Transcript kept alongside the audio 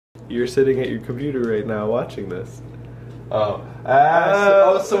You're sitting at your computer right now watching this. Oh.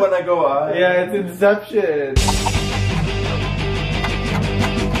 So when I go on. Yeah, it's Inception.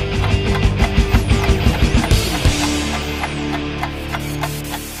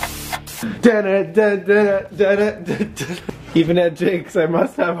 Even at Jake's, I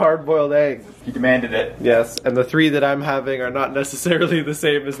must have hard-boiled eggs. You demanded it. Yes, and the 3 that I'm having are not necessarily the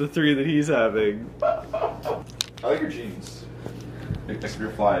same as the 3 that he's having. I like your jeans. Like your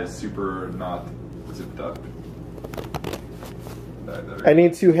fly is super not zipped up. I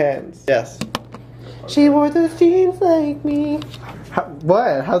need 2 hands. Yes. She wore those jeans like me.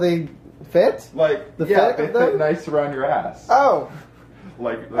 What? How they fit? Like the yeah, fit they fit nice around your ass. Oh.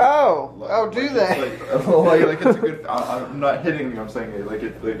 Oh, do they? Like it's a good. I'm not hitting you. I'm saying it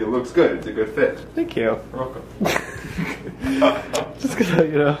looks good. It's a good fit. Thank you. You're welcome. Just because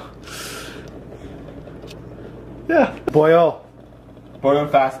you know. Yeah. Boil. Boil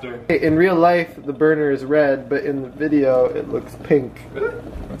faster. In real life, the burner is red, but in the video, it looks pink. Really?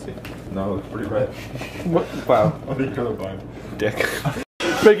 Let's see. No, it looks pretty red. Wow. I think you're colorblind. Dick.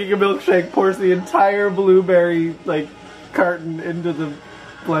 Making a milkshake, pours the entire blueberry carton into the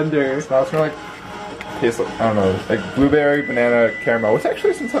blender. It smells kind of tastes like, I don't know, like blueberry, banana, caramel, which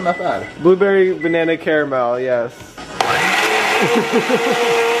actually isn't that bad. Blueberry, banana, caramel, yes.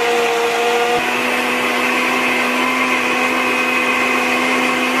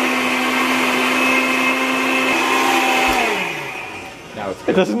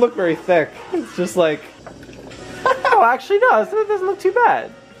 It doesn't look very thick. It's just like... Oh, actually no, it doesn't look too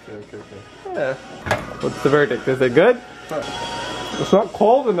bad. Okay. Yeah. What's the verdict? Is it good? It's not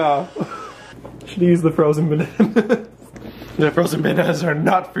cold enough. Should use the frozen bananas. The frozen bananas are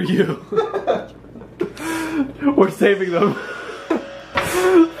not for you. We're saving them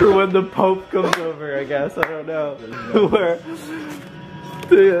for when the Pope comes over, I guess. I don't know. Where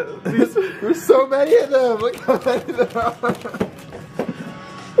there's so many of them. Look how many there are.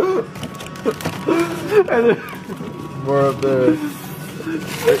 And then, more of the.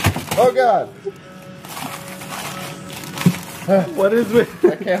 Oh God! What is it?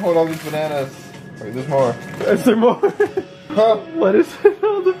 I can't hold all these bananas. Wait, there's more. Is there more? Huh? What is it?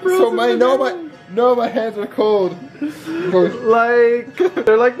 All the frozen my hands are cold. They're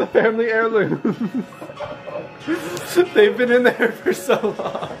like the family heirloom. They've been in there for so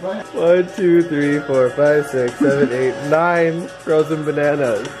long. 1, 2, 3, 4, 5, 6, 7, 8, 9 frozen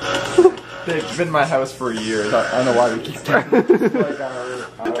bananas. They've been in my house for years. I don't know why we keep them.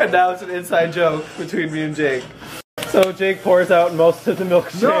 And now it's an inside joke between me and Jake. So Jake pours out most of the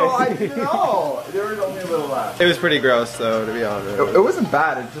milkshake. No, there was only a little left. It was pretty gross though, to be honest. It wasn't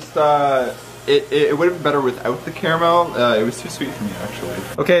bad. It just it would have been better without the caramel. It was too sweet for me actually.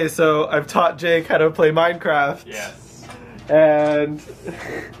 Okay, so I've taught Jake how to play Minecraft. Yes. And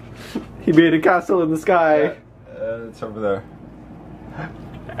he made a castle in the sky. Yeah, it's over there.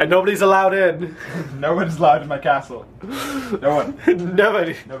 And nobody's allowed in. No one's allowed in my castle. No one.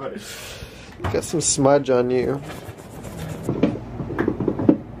 Nobody. Nobody. Got some smudge on you.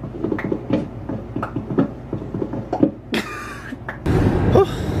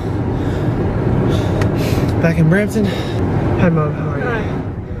 Back in Brampton. Hi Mom, how are you? Hi.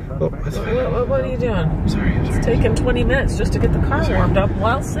 Oh, What are you doing? I'm sorry. It's taken 20 minutes just to get the car warmed up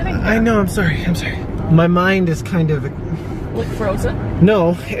while sitting there. I know, I'm sorry. My mind is kind of... Look frozen?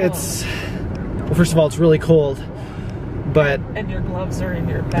 No, it's... Well, first of all, it's really cold. But... And your gloves are in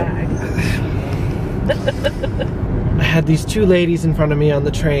your bag. I had these 2 ladies in front of me on the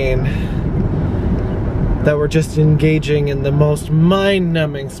train that were just engaging in the most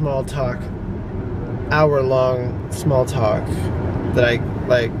mind-numbing small talk. Hour-long small talk that I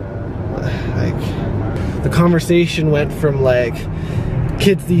like the conversation went from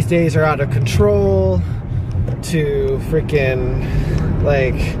kids these days are out of control to freaking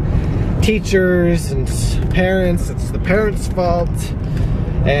teachers and parents, it's the parents' fault,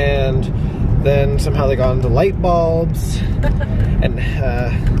 and then somehow they got into light bulbs and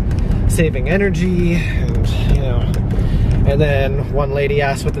saving energy, and and then one lady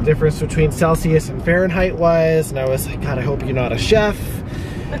asked what the difference between Celsius and Fahrenheit was, and I was like, God, I hope you're not a chef.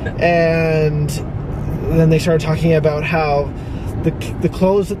 And then they started talking about how the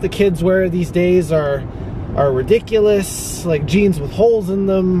clothes that the kids wear these days are ridiculous, like jeans with holes in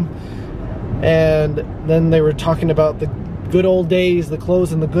them. And then they were talking about the good old days, the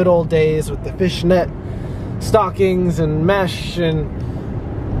clothes in the good old days with the fishnet stockings and mesh, and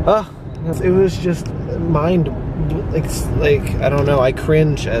it was just mind, I don't know, I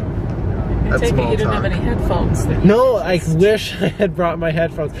cringe at take it you didn't have any headphones. No, I wish I had brought my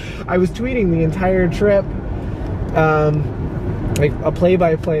headphones. I was tweeting the entire trip, like a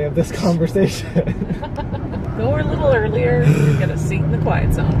play-by-play of this conversation. Go a little earlier, you get a seat in the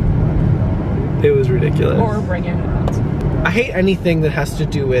quiet zone. It was ridiculous. Or bring your headphones. I hate anything that has to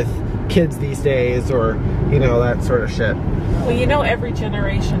do with kids these days, or, you know, that sort of shit. Well, you know, every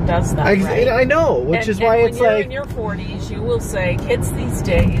generation does that, right? I know, which is why it's like... when you're in your 40s, you will say, kids these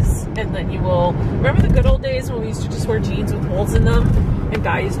days, and then you will... Remember the good old days when we used to just wear jeans with holes in them? And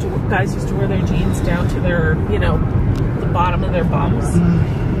guys used to wear their jeans down to their, you know, the bottom of their bums?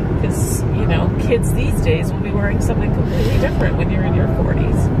 Because, you know, kids these days will be wearing something completely different when you're in your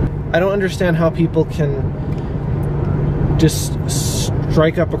 40s. I don't understand how people can just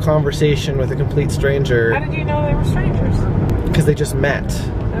strike up a conversation with a complete stranger. How did you know they were strangers? Because they just met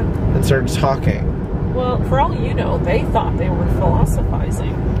and started talking. Well, for all you know, they thought they were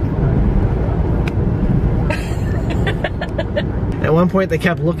philosophizing. At one point they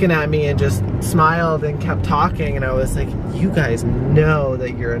kept looking at me and just smiled and kept talking, and I was like, you guys know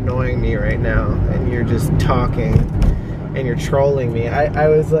that you're annoying me right now, and you're just talking and you're trolling me. I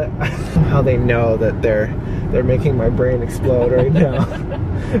was like, how they know that they're making my brain explode right now.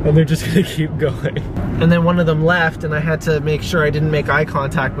 And they're just gonna keep going. And then one of them left, and I had to make sure I didn't make eye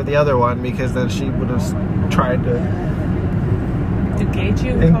contact with the other one, because then she would have tried to engage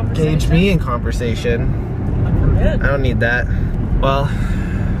you in conversation? Engage me in conversation. I don't need that. Well,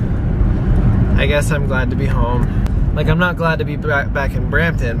 I guess I'm glad to be home. Like, I'm not glad to be back in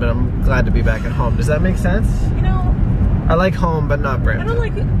Brampton, but I'm glad to be back at home. Does that make sense? You know, I like home, but not Brampton. I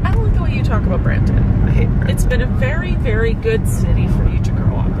don't like the way you talk about Brampton. I hate Brampton. It's been a very, very good city for you to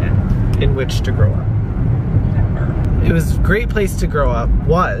grow up in. In which to grow up. Whatever. It was a great place to grow up.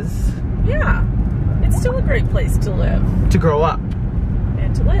 Was. Yeah. It's still a great place to live. To grow up.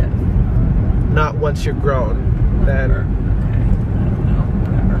 And to live. Not once you're grown. Whatever. Then. Okay. I don't know.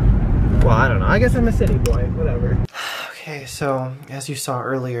 Whatever. Well, I don't know. I guess I'm a city boy. Whatever. Okay, so as you saw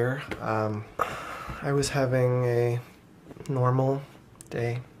earlier, I was having a normal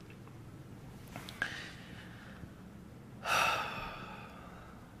day.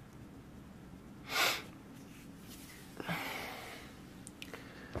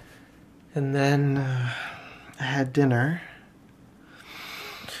 And then I had dinner.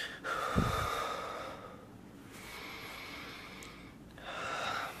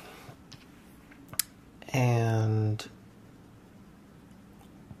 And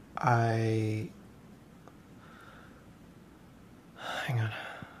hang on.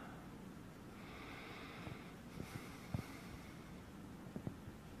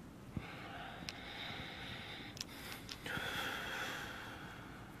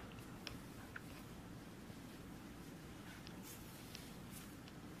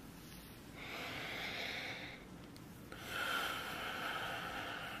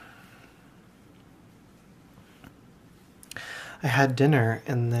 I had dinner,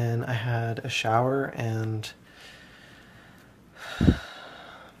 and then I had a shower, and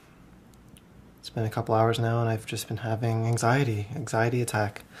it's been a couple hours now, and I've just been having anxiety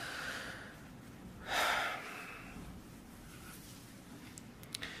attack.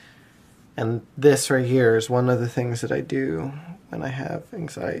 And this right here is one of the things that I do when I have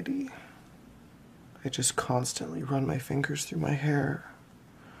anxiety. I just constantly run my fingers through my hair.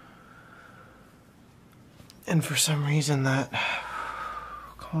 And for some reason that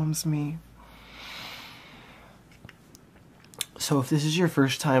calms me. So if this is your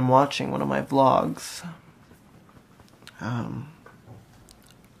first time watching one of my vlogs,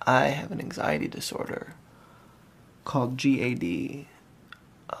 I have an anxiety disorder called GAD,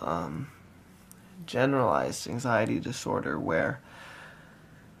 Generalized Anxiety Disorder, where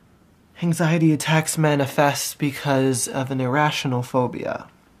anxiety attacks manifest because of an irrational phobia.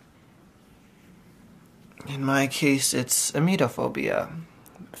 In my case, it's emetophobia,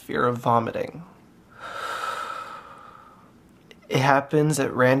 fear of vomiting. It happens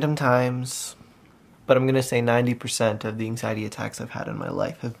at random times, but I'm going to say 90% of the anxiety attacks I've had in my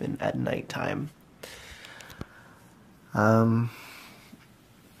life have been at nighttime. I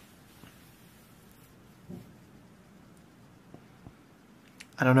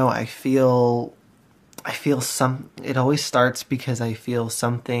don't know, it always starts because I feel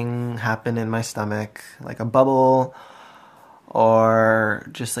something happen in my stomach, like a bubble, or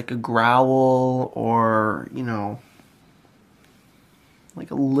just like a growl, or, you know, like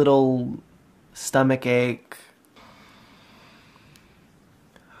a little stomach ache.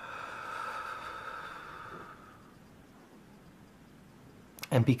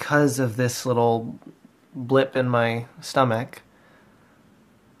 And because of this little blip in my stomach,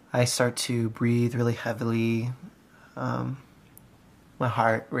 I start to breathe really heavily. My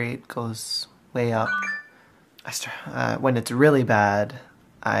heart rate goes way up. when it's really bad,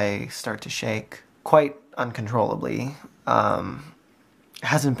 I start to shake quite uncontrollably. It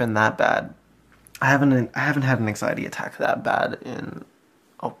hasn't been that bad. I haven't had an anxiety attack that bad in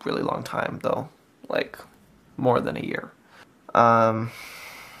a really long time, though, like more than a year.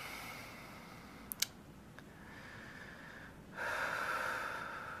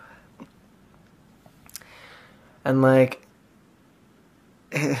 And like,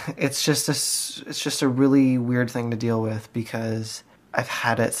 it's just a really weird thing to deal with, because I've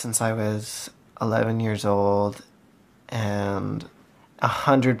had it since I was 11 years old, and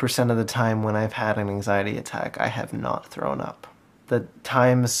 100% of the time when I've had an anxiety attack, I have not thrown up. The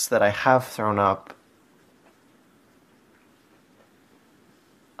times that I have thrown up,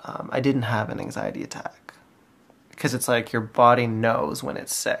 I didn't have an anxiety attack, because it's like your body knows when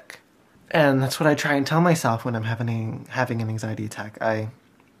it's sick. And that's what I try and tell myself when I'm having an anxiety attack. I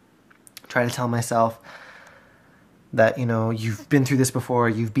try to tell myself that, you know, you've been through this before,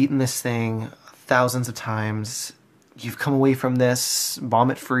 you've beaten this thing thousands of times, you've come away from this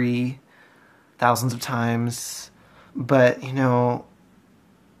vomit-free thousands of times, but, you know,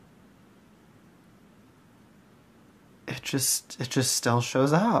 it just still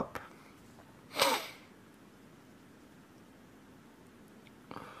shows up.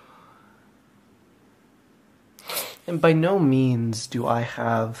 And by no means do I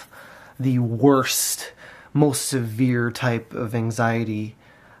have the worst, most severe type of anxiety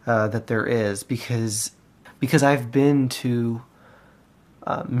that there is, because I've been to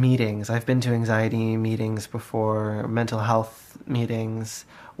meetings, I've been to anxiety meetings before, mental health meetings,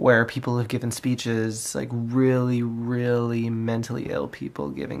 where people have given speeches, like really, really mentally ill people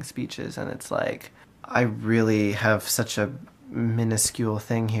giving speeches, and it's like, I really have such a minuscule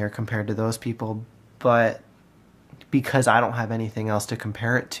thing here compared to those people, but because I don't have anything else to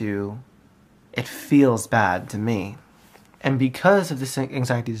compare it to, it feels bad to me. And because of this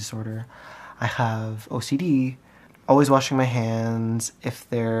anxiety disorder, I have OCD, always washing my hands. If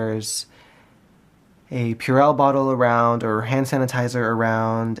there's a Purell bottle around or hand sanitizer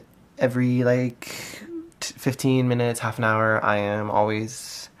around, every like 15 minutes, half an hour, I am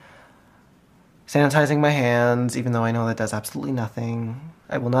always sanitizing my hands, even though I know that does absolutely nothing.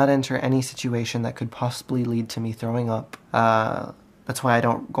 I will not enter any situation that could possibly lead to me throwing up. That's why I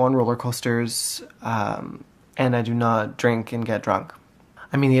don't go on roller coasters, and I do not drink and get drunk.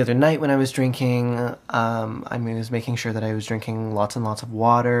 I mean, the other night when I was drinking, I was making sure that I was drinking lots and lots of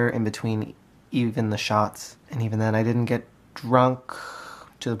water in between even the shots. And even then, I didn't get drunk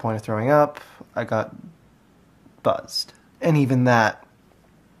to the point of throwing up. I got buzzed. And even that,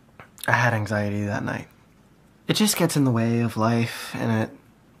 I had anxiety that night. It just gets in the way of life, and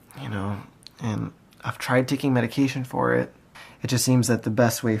and I've tried taking medication for it. It just seems that the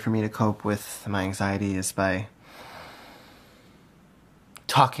best way for me to cope with my anxiety is by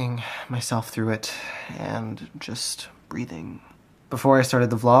talking myself through it and just breathing. Before I started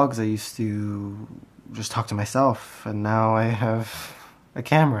the vlogs, I used to just talk to myself, and now I have a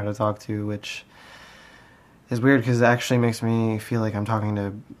camera to talk to, which is weird because it actually makes me feel like I'm talking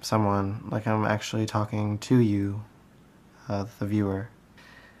to someone, like I'm actually talking to you, the viewer.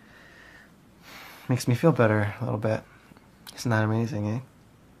 Makes me feel better a little bit. Isn't that amazing, eh?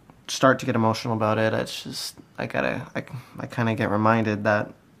 Start to get emotional about it. It's just, I kind of get reminded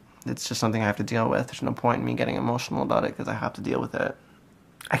that it's just something I have to deal with. There's no point in me getting emotional about it because I have to deal with it.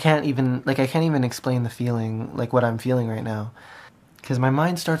 I can't even explain the feeling, like what I'm feeling right now, because my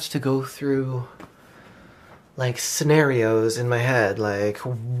mind starts to go through like scenarios in my head, like,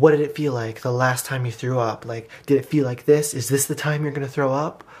 what did it feel like the last time you threw up? Like, did it feel like this? Is this the time you're gonna throw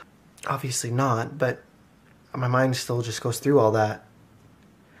up? Obviously not, but my mind still just goes through all that.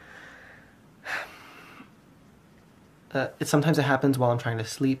 Sometimes it happens while I'm trying to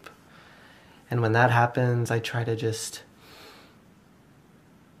sleep, and when that happens, I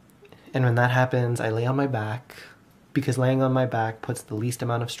lay on my back, because laying on my back puts the least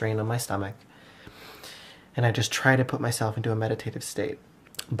amount of strain on my stomach, and I just try to put myself into a meditative state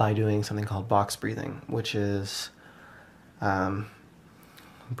by doing something called box breathing, which is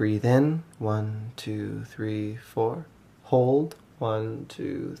breathe in, 1, 2, 3, 4, hold, 1,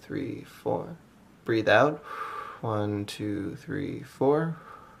 2, 3, 4, breathe out, 1, 2, 3, 4,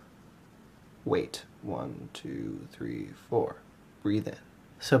 wait, 1, 2, 3, 4, breathe in.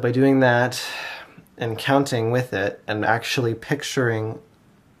 So by doing that and counting with it and actually picturing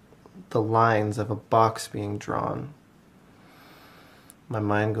the lines of a box being drawn, my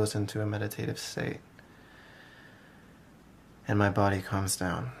mind goes into a meditative state and my body calms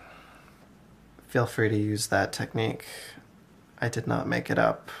down. Feel free to use that technique. I did not make it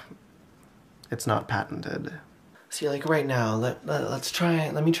up. It's not patented. See, like right now, let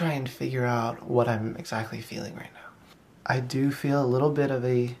me try and figure out what I'm exactly feeling right now. I do feel a little bit of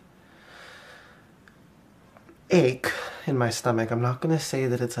a ache in my stomach. I'm not gonna say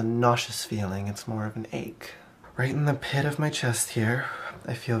that it's a nauseous feeling, it's more of an ache. Right in the pit of my chest here,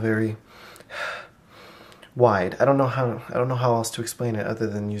 I feel very wide. I don't know how else to explain it other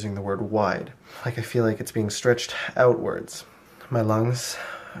than using the word wide. Like I feel like it's being stretched outwards. My lungs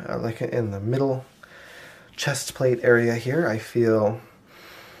are like in the middle chest plate area here. I feel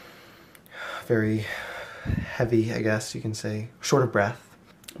very heavy, I guess you can say, short of breath.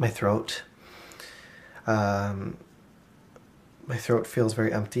 My throat feels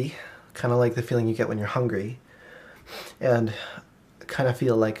very empty, kind of like the feeling you get when you're hungry. And I kind of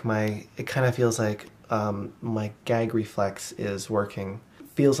feel like my gag reflex is working.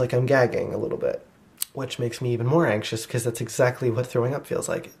 Feels like I'm gagging a little bit, which makes me even more anxious because that's exactly what throwing up feels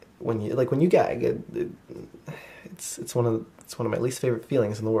like. When you gag, it's one of my least favorite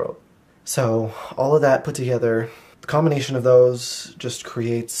feelings in the world. So all of that put together, the combination of those just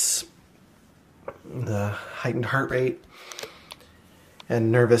creates the heightened heart rate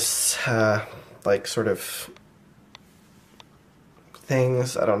and nervous, like sort of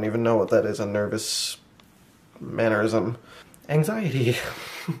things. I don't even know what that is, a nervous mannerism. Anxiety.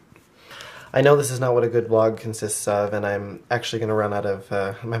 I know this is not what a good vlog consists of, and I'm actually going to run out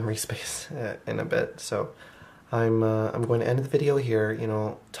of memory space in a bit, so I'm going to end the video here, you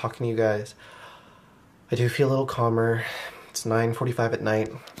know, talking to you guys. I do feel a little calmer. It's 9:45 at night.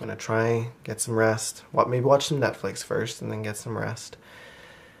 I'm going to try get some rest. Maybe watch some Netflix first, and then get some rest.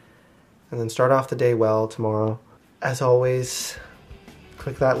 And then start off the day well tomorrow. As always,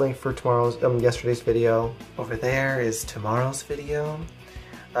 click that link for yesterday's video. Over there is tomorrow's video.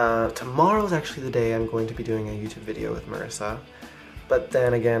 Tomorrow's actually the day I'm going to be doing a YouTube video with Marissa, but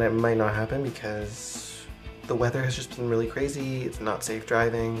then again it might not happen because the weather has just been really crazy. It's not safe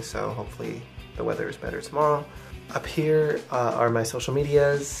driving, so hopefully the weather is better tomorrow. Up here are my social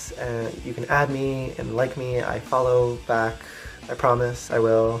medias, and you can add me and like me. I follow back, I promise I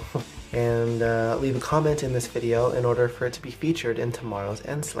will. And leave a comment in this video in order for it to be featured in tomorrow's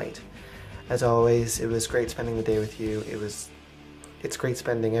end slate. As always, it was great spending the day with you. It's great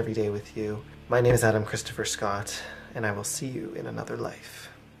spending every day with you. My name is Adam Christopher Scott, and I will see you in another life.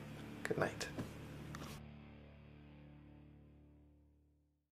 Good night.